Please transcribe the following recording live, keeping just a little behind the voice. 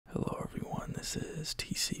This is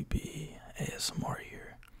TCB ASMR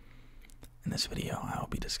here. In this video, I'll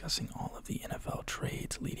be discussing all of the NFL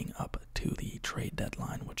trades leading up to the trade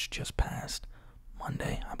deadline, which just passed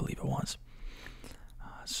Monday, I believe it was.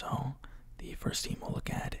 So, the first team we'll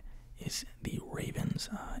look at is the Ravens,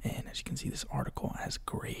 and as you can see, this article has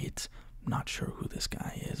grades. I'm not sure who this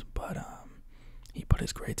guy is, but he put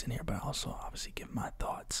his grades in here, but I also obviously give my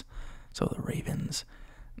thoughts. So the Ravens,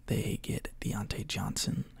 they get Diontae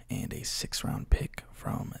Johnson and a 6th-round pick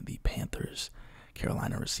from the Panthers.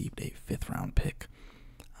 Carolina received a 5th-round pick.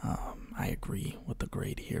 I agree with the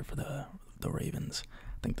grade here for the Ravens.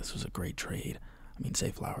 I think this was a great trade. I mean,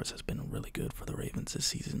 Zay Flowers has been really good for the Ravens this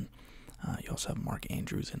season. You also have Mark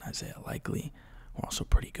Andrews and Isaiah Likely, who are also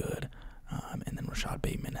pretty good. And then Rashad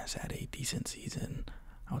Bateman has had a decent season,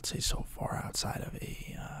 I would say, so far, outside of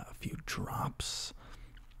a few drops.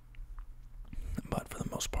 But for the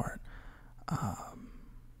most part,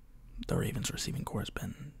 the Ravens receiving core has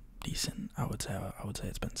been decent. I would say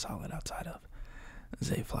it's been solid outside of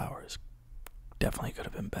Zay Flowers. Definitely could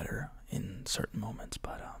have been better in certain moments,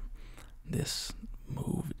 but this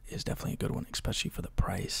move is definitely a good one, especially for the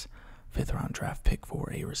price. 5th-round draft pick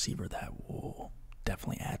for a receiver that will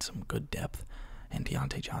definitely add some good depth. And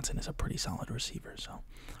Diontae Johnson is a pretty solid receiver, so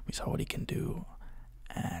we saw what he can do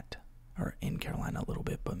in Carolina a little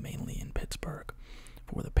bit, but mainly in Pittsburgh.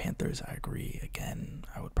 For the Panthers, I agree. Again,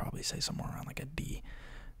 I would probably say somewhere around like a D,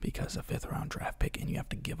 because a 5th-round draft pick and you have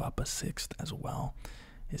to give up a 6th as well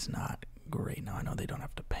is not great. Now, I know they don't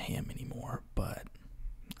have to pay him anymore, but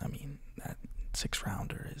I mean, that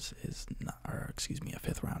 6th-rounder is not, or excuse me, a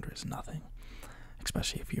 5th-rounder is nothing,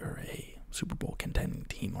 especially if you're a Super Bowl contending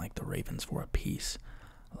team like the Ravens for a piece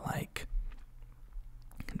like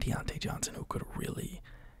Diontae Johnson, who could really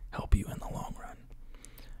help you in the long run.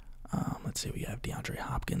 Let's see, we have DeAndre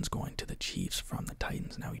Hopkins going to the Chiefs from the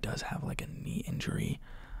Titans. Now, he does have like a knee injury,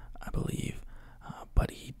 I believe,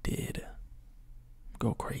 but he did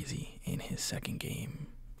go crazy in his second game.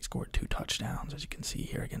 He scored 2 touchdowns, as you can see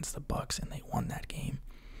here, against the Bucks, and they won that game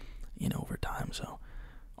in overtime. So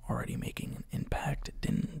already making an impact.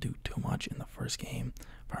 Didn't do too much in the first game,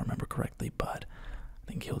 if I remember correctly, but I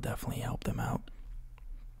think he'll definitely help them out.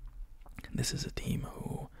 This is a team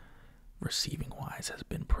who, receiving-wise, has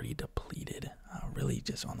been pretty depleted, really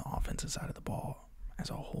just on the offensive side of the ball as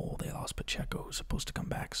a whole. They lost Pacheco, who's supposed to come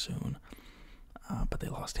back soon, but they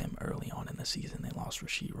lost him early on in the season. They lost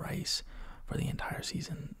Rashee Rice for the entire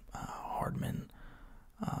season. Hardman,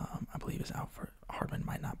 I believe, is out for. Hardman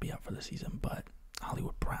might not be out for the season, but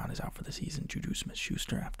Hollywood Brown is out for the season. Juju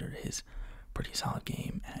Smith-Schuster, after his pretty solid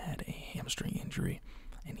game, had a hamstring injury,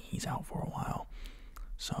 and he's out for a while.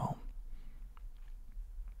 So,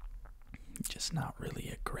 just not really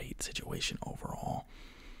a great situation overall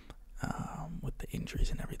with the injuries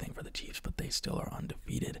and everything for the Chiefs, but they still are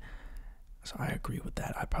undefeated. So I agree with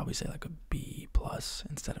that. I'd probably say like a B+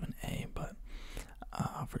 instead of an A, but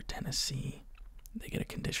for Tennessee, they get a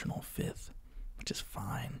conditional 5th, which is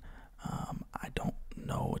fine. I don't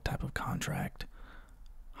know what type of contract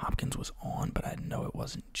Hopkins was on, but I know it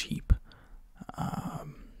wasn't cheap.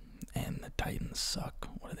 And the Titans suck.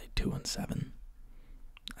 What are they, 2-7?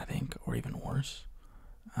 I think, or even worse.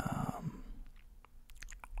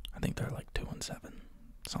 I think they're like 2-7,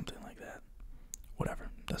 something like that.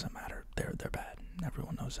 Whatever, doesn't matter. They're bad.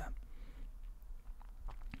 Everyone knows that.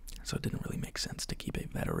 So it didn't really make sense to keep a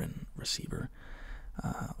veteran receiver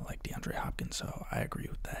like DeAndre Hopkins. So I agree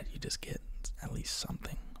with that. You just get at least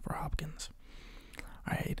something for Hopkins.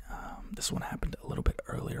 All right, this one happened a little bit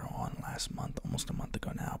earlier on last month, almost a month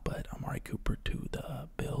ago now. But Amari Cooper to the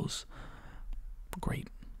Bills. Great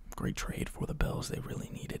trade for the Bills. They really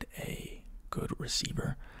needed a good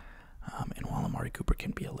receiver. And while Amari Cooper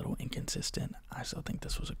can be a little inconsistent, I still think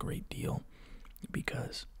this was a great deal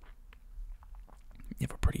because you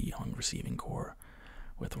have a pretty young receiving core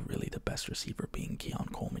with really the best receiver being Keon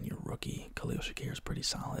Coleman, your rookie. Khalil Shakir is pretty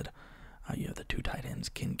solid. You have the 2 tight ends,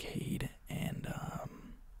 Kincaid and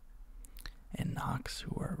Knox,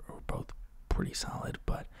 who are both pretty solid,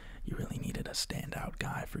 but you really needed a standout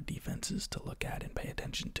guy for defenses to look at and pay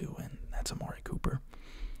attention to, and that's Amari Cooper.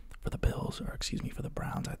 For the Bills, or excuse me, for the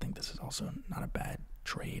Browns, I think this is also not a bad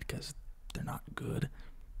trade because they're not good.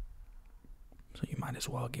 So you might as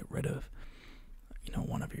well get rid of,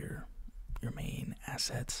 one of your main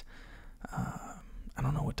assets. I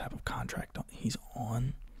don't know what type of contract he's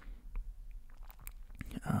on.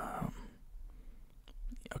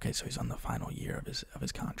 Okay, so he's on the final year of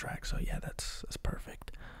his contract. So yeah, that's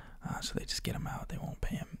perfect. So they just get him out. They won't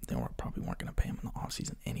pay him. They probably weren't going to pay him in the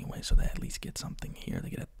offseason anyway, so they at least get something here. They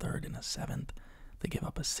get a 3rd and a 7th. They give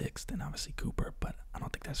up a 6th, and obviously Cooper, but I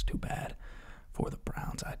don't think that's too bad. for the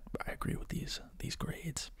Browns. I agree with these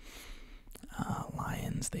grades.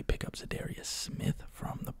 Lions, they pick up Zadarius Smith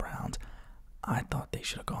from the Browns. I thought they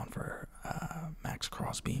should have gone for Max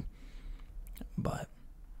Crosby, but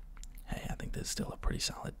hey, I think this is still a pretty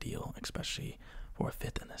solid deal, especially for a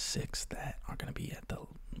fifth and a sixth that are going to be at the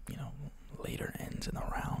later ends in the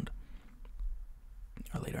round,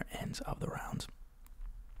 or later ends of the rounds.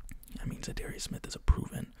 I mean, Zadarius Smith is a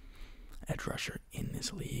proven edge rusher in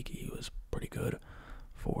this league. He was pretty good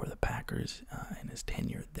for the Packers in his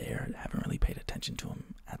tenure there. Haven't really paid attention to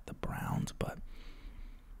him at the Browns, but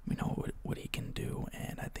we know what he can do,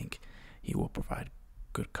 and I think he will provide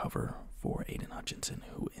good cover for Aiden Hutchinson,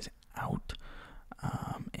 who is out.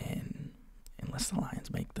 And unless the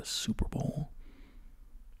Lions make the Super Bowl,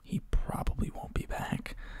 he probably won't be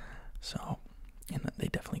back. So, and they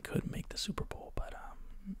definitely could make the Super Bowl, but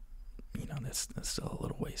there's still a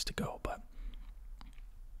little ways to go. But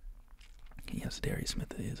yes, Darius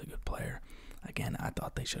Smith is a good player. Again, I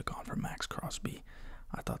thought they should have gone for Max Crosby.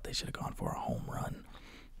 I thought they should have gone for a home run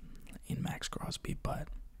in Max Crosby, but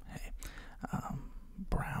hey,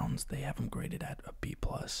 Browns, they have him graded at a B+.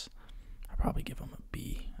 I'd probably give him a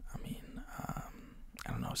B. I mean,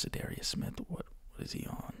 I don't know, Zadarius Smith, what is he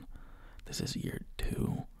on? This is year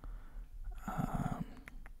 2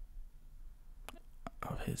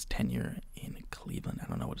 of his tenure in Cleveland. I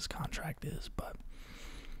don't know what his contract is, but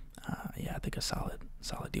yeah, I think a solid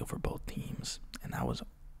deal for both teams, and that was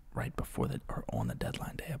right before or on the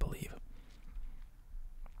deadline day, I believe.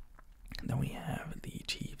 And then we have the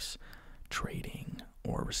Chiefs trading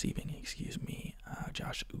or receiving,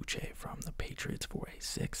 Josh Uche from the Patriots for a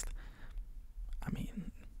 6th. I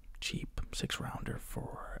mean, cheap 6th-rounder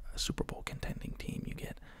for a Super Bowl contending team. You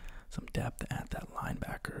get some depth at that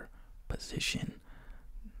linebacker position.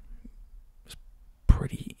 It's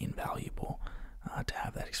pretty invaluable to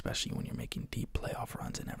have that, especially when you're making deep playoff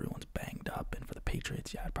runs and everyone's banged up. And for the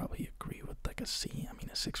Patriots, yeah, I'd probably agree with like a C. I mean,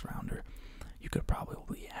 a 6th-rounder, you could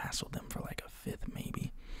probably hassle them for like a 5th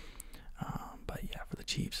maybe. But yeah, for the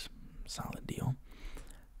Chiefs, solid deal.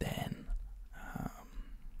 Then,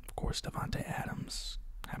 of course, Davante Adams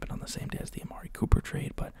happened on the same day as the Amari Cooper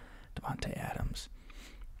trade, but Davante Adams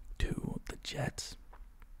to the Jets.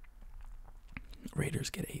 Raiders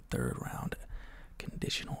get a 3rd-round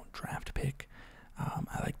conditional draft pick.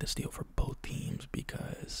 I like this deal for both teams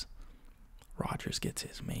because Rodgers gets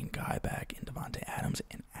his main guy back in Davante Adams,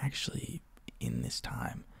 and actually in this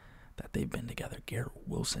time that they've been together, Garrett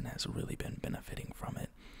Wilson has really been benefiting from it,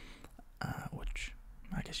 which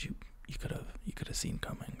I guess you could have seen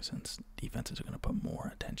coming, since defenses are going to put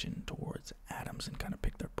more attention towards Adams and kind of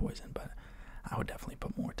pick their poison. But I would definitely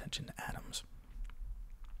put more attention to Adams.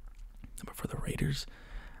 But for the Raiders,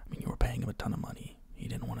 I mean, you were paying him a ton of money. He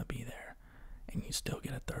didn't want to be there, and you still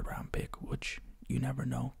get a 3rd-round pick, which you never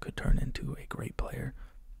know, could turn into a great player.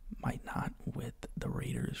 Might not with the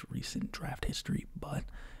Raiders' recent draft history, but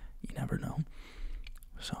you never know.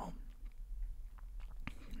 So,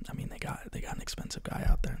 I mean, they got an expensive guy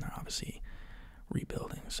out there, and they're obviously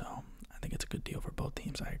rebuilding. So I think it's a good deal for both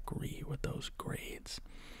teams. I agree with those grades.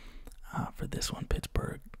 For this one,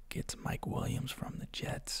 Pittsburgh gets Mike Williams from the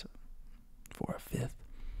Jets for a 5th.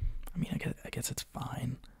 I mean, I guess it's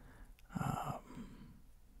fine.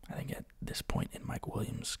 I think at this point in Mike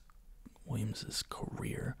Williams'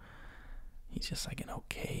 career, he's just like an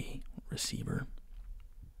okay receiver.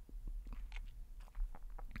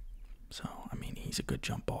 So, I mean, he's a good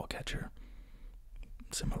jump ball catcher,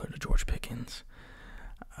 similar to George Pickens.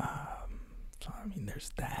 So, I mean,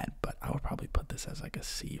 there's that, but I would probably put this as like a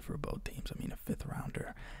C for both teams. I mean, a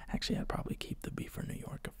 5th-rounder. Actually, I'd probably keep the B for New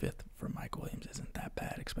York. A 5th for Mike Williams isn't that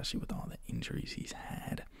bad, especially with all the injuries he's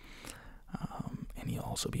had. And he'll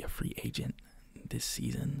also be a free agent this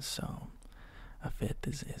season, so a 5th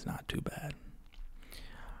is not too bad.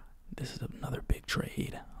 This is another big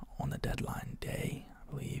trade on the deadline day,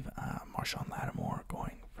 I believe. Marshawn Lattimore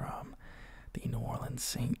going from the New Orleans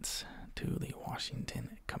Saints to the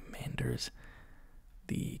Washington Commanders.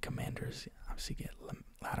 The Commanders obviously get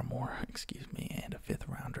Lattimore, and a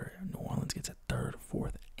 5th-rounder. New Orleans gets a 3rd,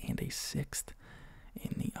 4th, and a 6th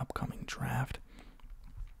in the upcoming draft.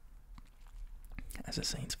 As a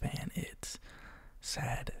Saints fan, it's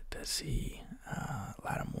sad to see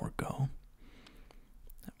Lattimore go,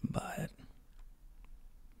 but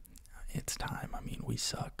it's time. I mean, we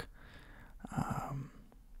suck.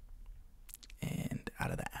 And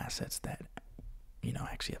out of the assets that,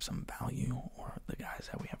 actually have some value, or the guys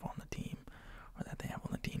that we have on the team, or that they have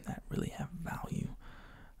on the team that really have value,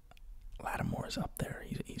 Lattimore is up there.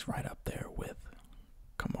 He's right up there with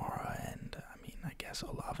Kamara and, I guess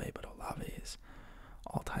Olave, but Olave is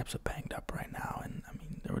all types of banged up right now, and I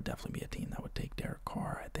mean, there would definitely be a team that would take Derek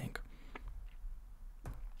Carr, I think.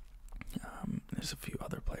 There's a few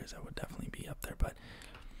other players that would definitely be up there, but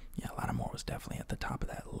yeah, Lattimore was definitely at the top of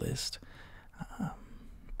that list.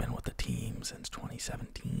 Been with the team since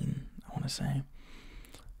 2017, I want to say.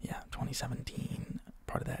 Yeah, 2017,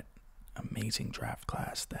 part of that amazing draft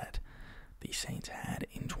class that the Saints had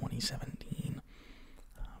in 2017.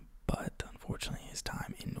 But unfortunately, his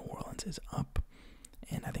time in New Orleans is up,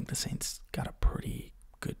 and I think the Saints got a pretty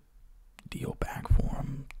good deal back for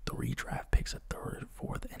him. 3 draft picks, a 3rd,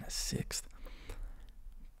 4th, and a 6th.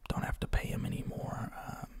 Don't have to pay him anymore.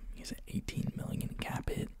 He's at $18 million cap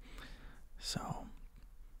hit, so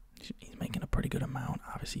he's making a pretty good amount.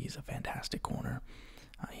 Obviously, he's a fantastic corner.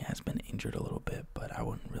 He has been injured a little bit, but I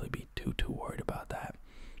wouldn't really be too worried about that.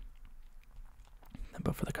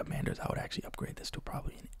 But for the Commanders, I would actually upgrade this to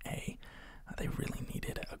probably an A. They really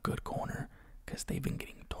needed a good corner because they've been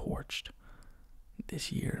getting torched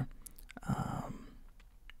this year.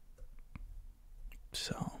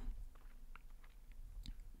 So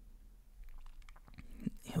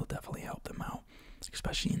he'll definitely help them out,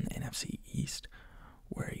 especially in the NFC East,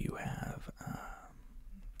 where you have,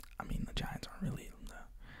 I mean, the Giants aren't really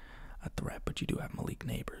a threat, but you do have Malik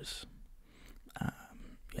Neighbors.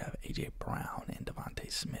 You have A.J. Brown and Devontae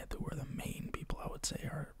Smith, who are the main people I would say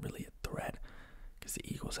are really a threat, because the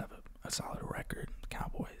Eagles have a solid record. The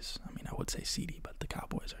Cowboys, I mean, I would say CD, but the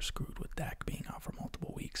Cowboys are screwed with Dak being out for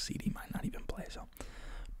multiple weeks. CD might not even play, so.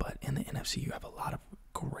 But in the NFC, you have a lot of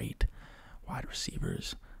great wide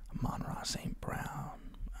receivers. Amon-Ra St.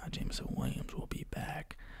 Brown, Jameson Williams will be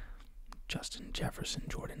back, Justin Jefferson,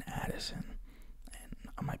 Jordan Addison, and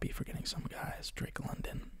I might be forgetting some guys, Drake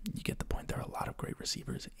London. You get the point. There are a lot of great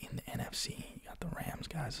receivers in the NFC. You got the Rams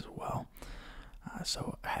guys as well.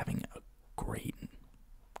 So having a great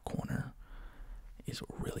corner is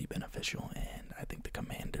really beneficial, and I think the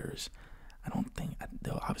Commanders,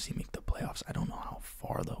 they'll obviously make the playoffs. I don't know how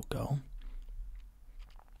far they'll go,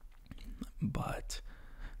 but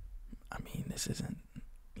I mean, this isn't,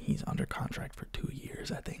 he's under contract for 2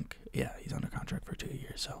 years, I think. Yeah, he's under contract for 2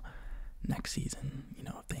 years, so next season,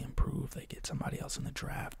 if they improve, they get somebody else in the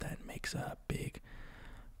draft that makes a big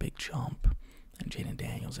jump, and Jaden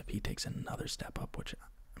Daniels, if he takes another step up, which,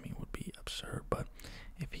 I mean, would be absurd, but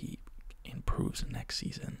if he improves next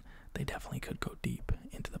season, they definitely could go deep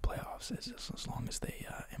into the playoffs as long as they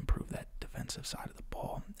improve that defensive side of the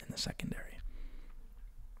ball in the secondary.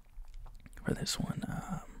 For this one,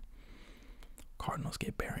 Cardinals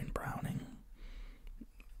get Baron Browning.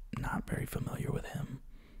 Not very familiar with him,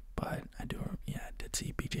 but I did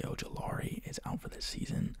see B.J. Ojulari is out for this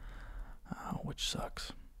season, which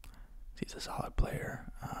sucks. He's a solid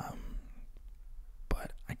player,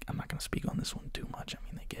 but I'm not going to speak on this one too much. I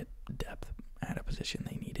mean, they get depth at a position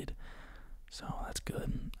they needed, so that's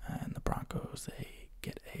good. And the Broncos, they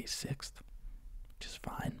get a 6th, which is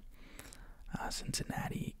fine.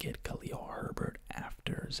 Cincinnati get Khalil Herbert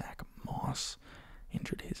after Zach Moss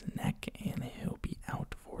injured his neck, and he'll be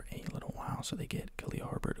out for a little while. So they get Khalil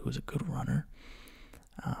Herbert, who's a good runner.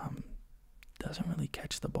 Doesn't really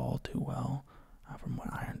catch the ball too well, from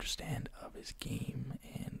what I understand of his game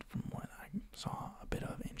and from what I saw a bit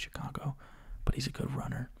of in Chicago. But he's a good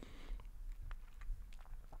runner.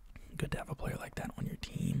 Good to have a player like that on your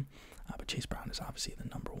team. But Chase Brown is obviously the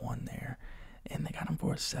number 1 there, and they got him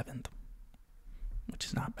for a 7th. Which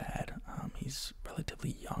is not bad. He's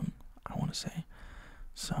relatively young, I want to say.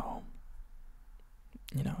 So,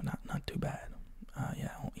 not too bad.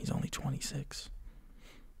 He's only 26.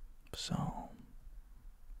 So,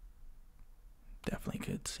 definitely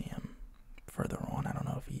could see him further on. I don't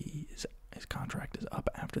know if his contract is up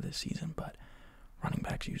after this season, but running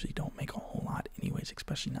backs usually don't make a whole lot anyways,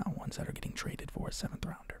 especially not ones that are getting traded for a 7th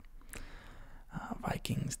rounder.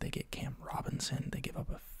 Vikings, they get Cam Robinson. They give up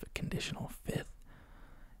a conditional 5th.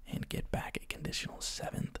 And get back a conditional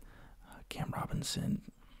 7th. Cam Robinson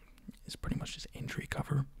is pretty much just injury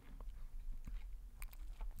cover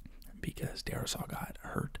because Darisaw got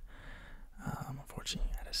hurt. Unfortunately,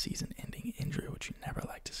 he had a season-ending injury, which you never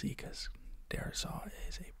like to see because Darisaw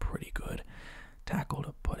is a pretty good tackle,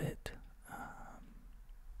 to put it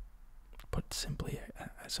simply,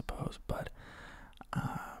 I suppose. But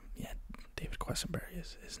David Quessenberry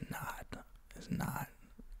is not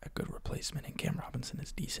a good replacement, and Cam Robinson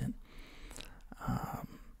is decent.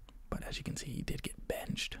 But as you can see, he did get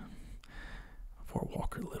benched for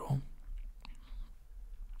Walker Little.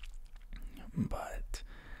 But,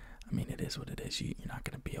 I mean, it is what it is. You're not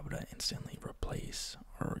going to be able to instantly replace,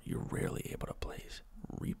 or you're rarely able to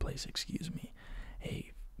replace,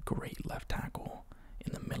 a great left tackle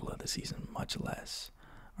in the middle of the season, much less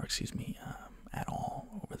excuse me, at all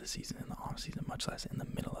over the season, in the off season, much less in the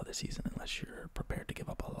middle of the season, unless you're prepared to give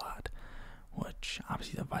up a lot, which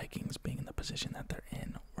obviously the Vikings, being in the position that they're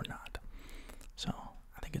in, were not. So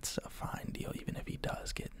I think it's a fine deal, even if he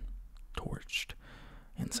does get torched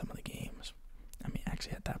in some of the games. I mean,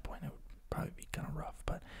 actually, at that point, it would probably be kind of rough.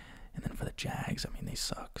 But and then for the Jags, I mean, they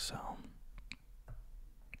suck, so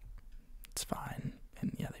it's fine.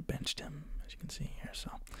 And yeah, they benched him, as you can see here.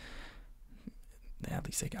 So at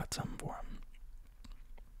least they got something for him.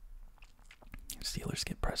 Steelers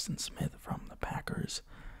get Preston Smith from the Packers.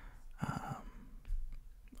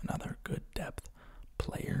 Another good depth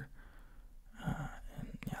player.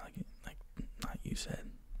 And yeah, like you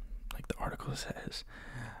said, like the article says,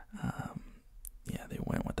 yeah, they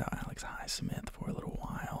went without Alex Highsmith for a little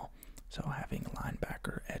while. So having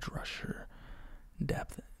linebacker, edge rusher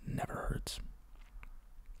depth never hurts.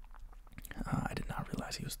 I did not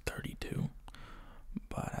realize he was 32,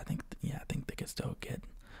 but I think they could still get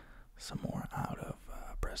some more out of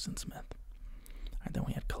Preston Smith. And then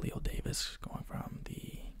we had Khalil Davis going from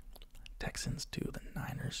the Texans to the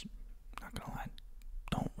Niners. Not gonna lie,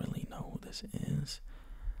 don't really know who this is,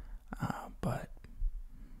 but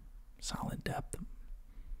solid depth.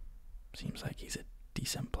 Seems like he's a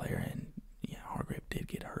decent player, and yeah, Hargrave did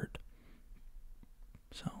get hurt.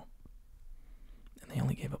 So, and they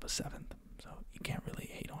only gave up a 7th, so you can't really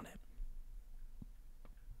hate on it.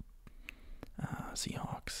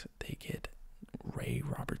 Seahawks, they get Ray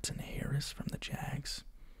Robertson Harris from the Jags.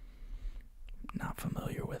 Not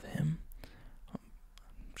familiar with him. I'm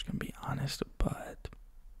just going to be honest, but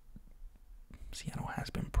Seattle has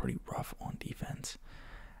been pretty rough on defense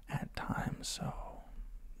at times, so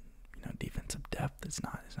defensive depth is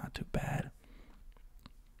not too bad.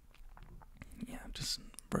 Yeah, just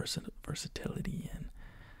versatility, and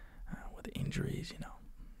with injuries, you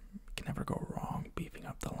can never go wrong. Beefing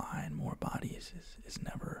up the line, more bodies is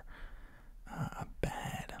never a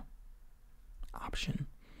bad option,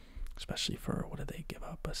 especially for what did they give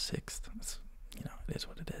up, a 6th? It is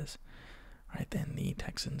what it is. All right, then the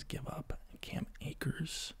Texans give up Cam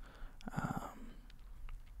Akers. I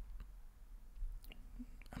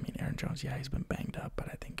mean, Aaron Jones, yeah, he's been banged up, but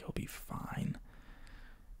I think he'll be fine.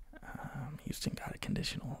 Houston got a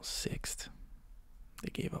conditional 6th. They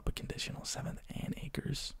gave up a conditional 7th and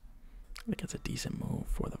Akers. I think it's a decent move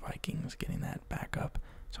for the Vikings, getting that back up.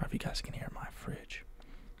 Sorry if you guys can hear my fridge.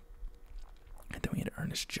 And then we had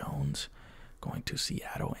Ernest Jones going to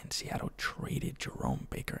Seattle, and Seattle traded Jerome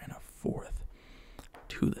Baker in a 4th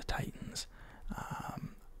to the Titans.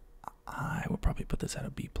 I would probably put this at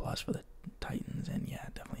a B+ for the Titans, and yeah,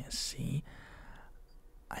 definitely a C.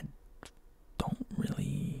 I don't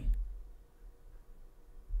really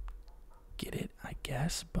get it, I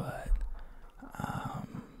guess, but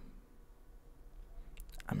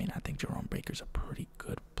I mean, I think Jerome Baker's a pretty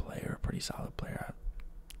good player, a pretty solid player.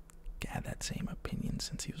 I've had that same opinion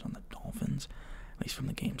since he was on the Dolphins. At least from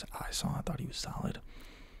the games I saw, I thought he was solid.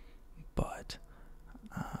 But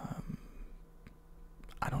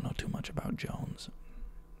I don't know too much about Jones.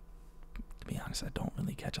 To be honest, I don't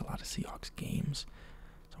really catch a lot of Seahawks games,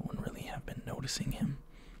 so I wouldn't really have been noticing him.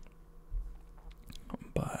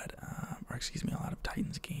 But, a lot of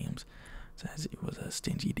Titans games. Says it was a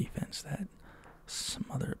stingy defense that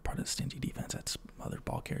part of the stingy defense that smothered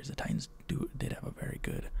ball carriers. The Titans did have a very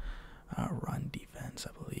good run defense,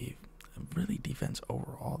 I believe. Really, defense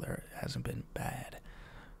overall there hasn't been bad,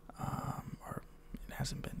 or it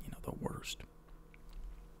hasn't been the worst.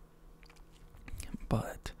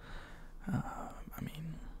 But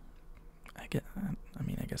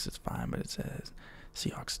I guess it's fine. But it says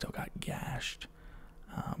Seahawks still got gashed,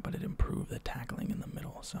 but it improved the tackling in the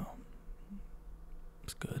middle, so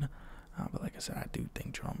it's good. But like I said, I do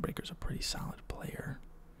think Jerome Baker's a pretty solid player.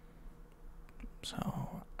 So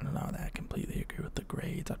I don't know that I completely agree with the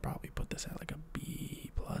grades. I'd probably put this at like a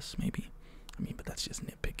B+, maybe. But that's just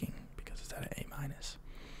nitpicking because it's at an A-. All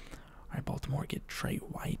right, Baltimore get Trey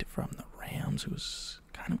White from the Rams, who's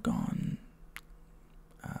kind of gone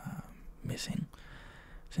missing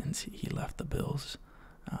since he left the Bills.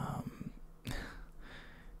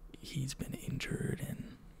 He's been injured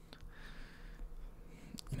and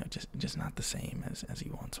just not the same as he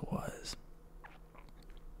once was.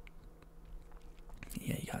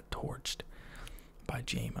 Yeah, he got torched by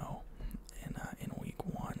JMO in week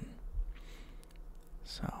 1.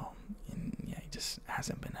 So, he just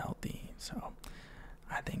hasn't been healthy. So,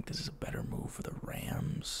 I think this is a better move for the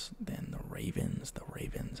Rams than the Ravens. The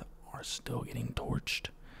Ravens are still getting torched.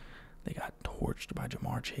 They got torched by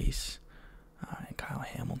Jamar Chase, and Kyle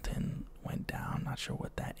Hamilton went down. Not sure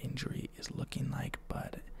what that injury is looking like,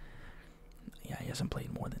 but yeah, he hasn't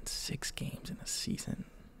played more than 6 games in a season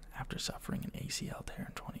after suffering an ACL tear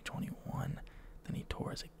in 2021. Then he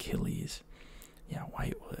tore his Achilles. Yeah,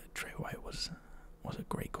 Trey White was a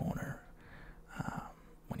great corner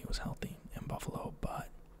when he was healthy in Buffalo, but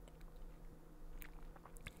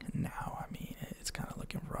now, I mean, it's kind of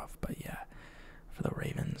looking rough. But yeah, for the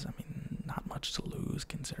Ravens, I mean, not much to lose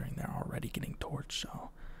considering they're already getting torched. So,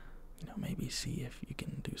 maybe see if you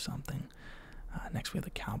can do something. Next, we have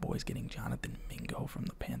the Cowboys getting Jonathan Mingo from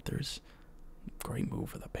the Panthers. Great move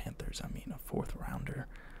for the Panthers. I mean, a 4th rounder.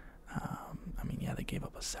 I mean, yeah, they gave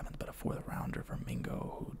up a 7th, but a 4th rounder for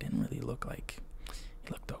Mingo, who didn't really look like he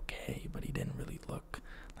looked okay, but he didn't really look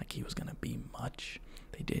like he was gonna be much.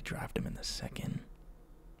 They did draft him in the 2nd,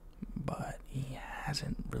 but he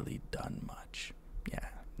hasn't really done much. Yeah,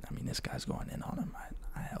 I mean, this guy's going in on him.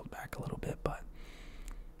 I held back a little bit, but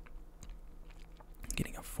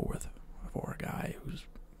getting a 4th for a guy who's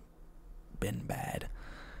been bad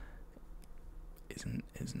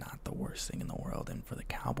is not the worst thing in the world. And for the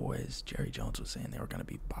Cowboys, Jerry Jones was saying they were going to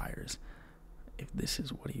be buyers. If this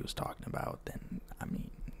is what he was talking about, then I mean,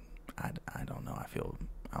 I don't know. I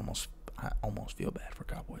almost feel bad for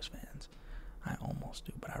Cowboys fans. I almost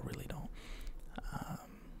do, but I really don't.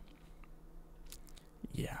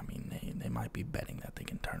 Yeah, I mean, they might be betting that they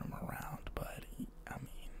can turn him around, but I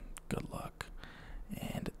mean, good luck.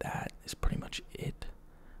 And that is pretty much it.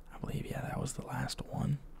 I believe, yeah, that was the last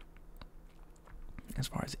one as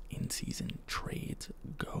far as in-season trades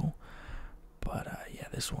go. But yeah,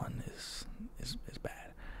 this one is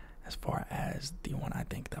bad. As far as the one I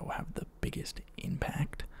think that will have the biggest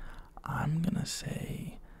impact, I'm gonna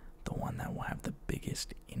say the one that will have the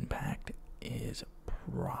biggest impact is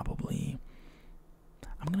probably,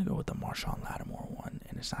 I'm gonna go with the Marshawn Lattimore one,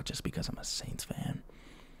 and it's not just because I'm a Saints fan.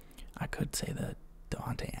 I could say the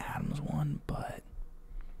Davante Adams one, but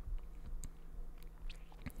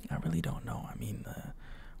I really don't know. I mean,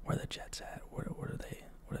 where the Jets at? What are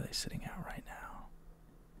they sitting at right now?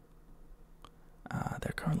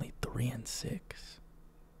 They're currently 3-6.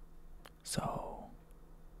 So,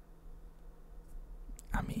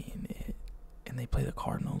 I mean, and they play the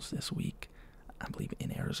Cardinals this week, I believe,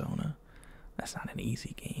 in Arizona. That's not an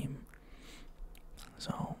easy game.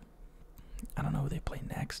 So, I don't know who they play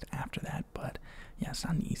next after that, but yeah, it's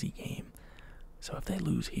not an easy game. So if they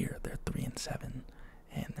lose here, they're 3-7,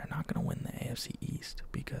 and they're not going to win the AFC East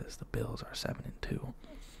because the Bills are 7-2,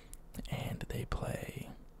 and they play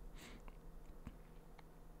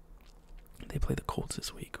the Colts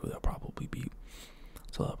this week, who they'll probably beat.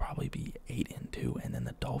 So they'll probably be 8-2, and then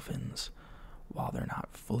the Dolphins, while they're not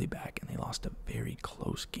fully back, and they lost a very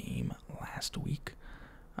close game last week.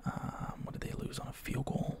 What did they lose on a field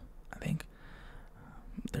goal? I think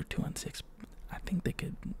they're 2-6. I think they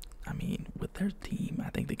could. I mean, with their team, I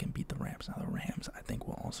think they can beat the Rams. Now the Rams, I think,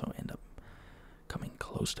 will also end up coming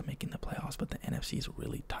close to making the playoffs, but the NFC is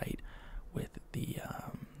really tight with the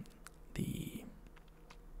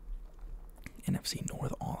NFC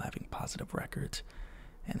North all having positive records,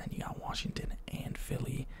 and then you got Washington and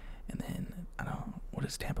Philly, and then I don't know, what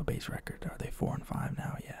is Tampa Bay's record? Are they 4-5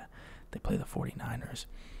 now? Yeah, they play the 49ers.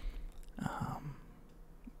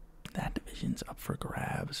 That division's up for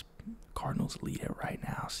grabs. Cardinals lead it right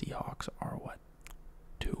now. Seahawks are what,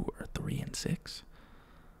 2 or 3-6?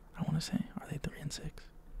 I want to say, are they 3-6?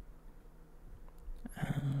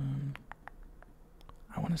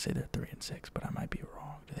 I want to say they're 3-6, but I might be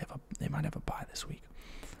wrong. They might have a bye this week.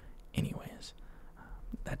 Anyways,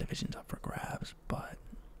 that division's up for grabs, but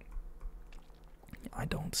I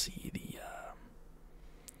don't see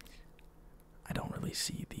I don't really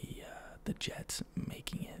see the Jets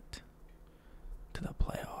making it to the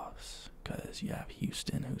playoffs, because you have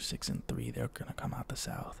Houston, who's 6-3. They're gonna come out the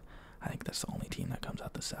South. I think that's the only team that comes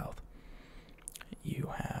out the South.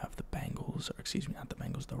 You have the Bengals, or excuse me, not the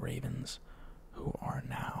Bengals, the Ravens, who are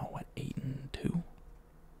now what, 8-2?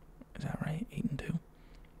 Is that right? 8-2.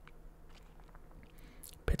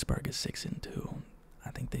 Pittsburgh is 6-2.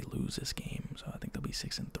 I think they lose this game, so I think they'll be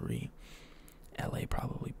 6-3. LA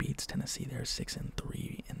probably beats Tennessee. They're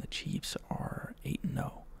 6-3, and the Chiefs are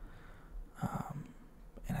 8-0.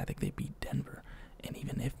 And I think they beat Denver. And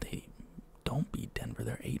even if they don't beat Denver,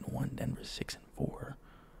 they're 8-1. Denver's 6-4.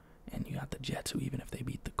 And you got the Jets, who even if they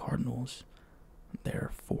beat the Cardinals,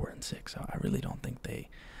 they're 4-6. So I really don't think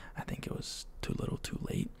I think it was too little, too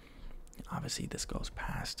late. Obviously, this goes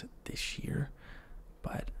past this year,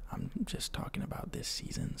 but I'm just talking about this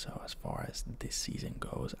season. So as far as this season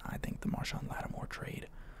goes, I think the Marshawn Lattimore trade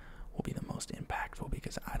will be the most impactful,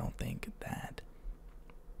 because I don't think that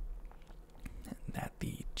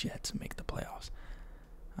the Jets make the playoffs.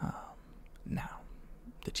 Now,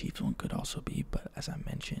 The Chiefs one could also be, but as I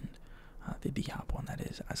mentioned, the D-Hop one, that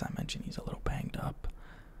is, as I mentioned, he's a little banged up.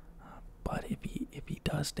 But if he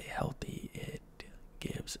does stay healthy, it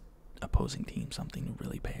gives opposing teams something to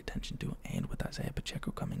really pay attention to. And with Isaiah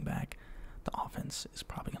Pacheco coming back, the offense is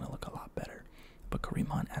probably going to look a lot better. But Kareem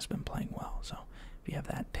Hunt has been playing well, so if you have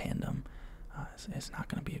that tandem, it's not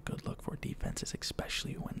going to be a good look for defenses,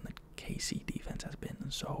 especially when the KC defense has been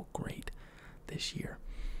so great this year.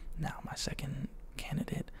 Now, my second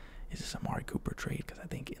candidate is this Amari Cooper trade, because I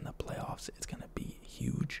think in the playoffs it's going to be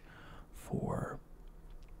huge for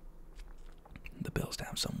the Bills to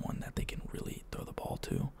have someone that they can really throw the ball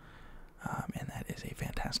to, and that is a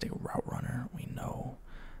fantastic route runner. We know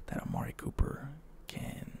that Amari Cooper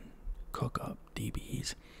can cook up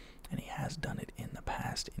DBs, and he has done it in the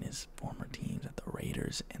past in his former teams at the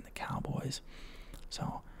Raiders and the Cowboys.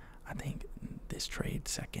 So I think this trade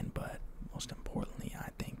second, but most importantly, I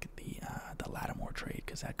think the Lattimore trade,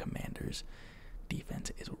 because that Commanders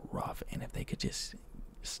defense is rough, and if they could just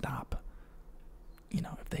stop,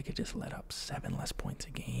 if they could just let up 7 less points a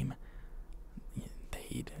game,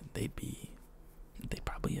 they'd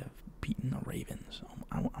probably have beaten the Ravens.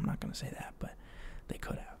 I'm not gonna say that, but they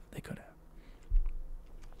could have.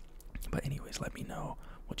 But anyways, let me know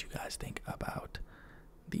what you guys think about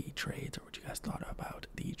the trades, or what you guys thought about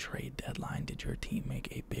the trade deadline. Did your team make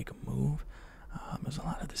a big move? There's a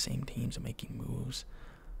lot of the same teams making moves.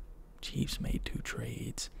 Chiefs made 2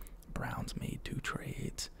 trades. Browns made 2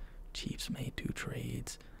 trades. Chiefs made 2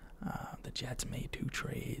 trades. The Jets made 2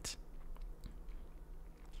 trades.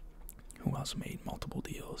 Who else made multiple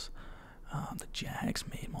deals? The Jags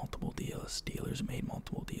made multiple deals. Steelers made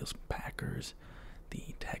multiple deals. Packers.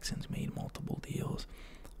 The Texans made multiple deals.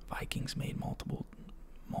 Vikings made multiple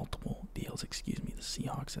deals. The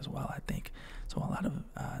Seahawks as well, I think. So a lot of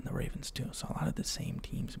and the Ravens too. So a lot of the same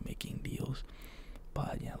teams making deals.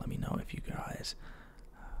 But yeah, let me know if you guys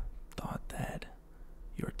thought that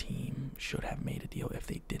your team should have made a deal if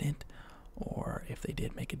they didn't, or if they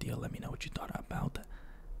did make a deal. Let me know what you thought about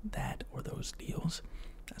that or those deals.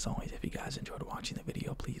 As always, if you guys enjoyed watching the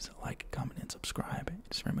video, please like, comment, and subscribe.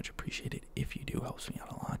 It's very much appreciated. If you do, it helps me out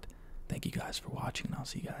a lot. Thank you guys for watching, and I'll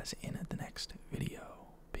see you guys in the next video.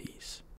 Peace.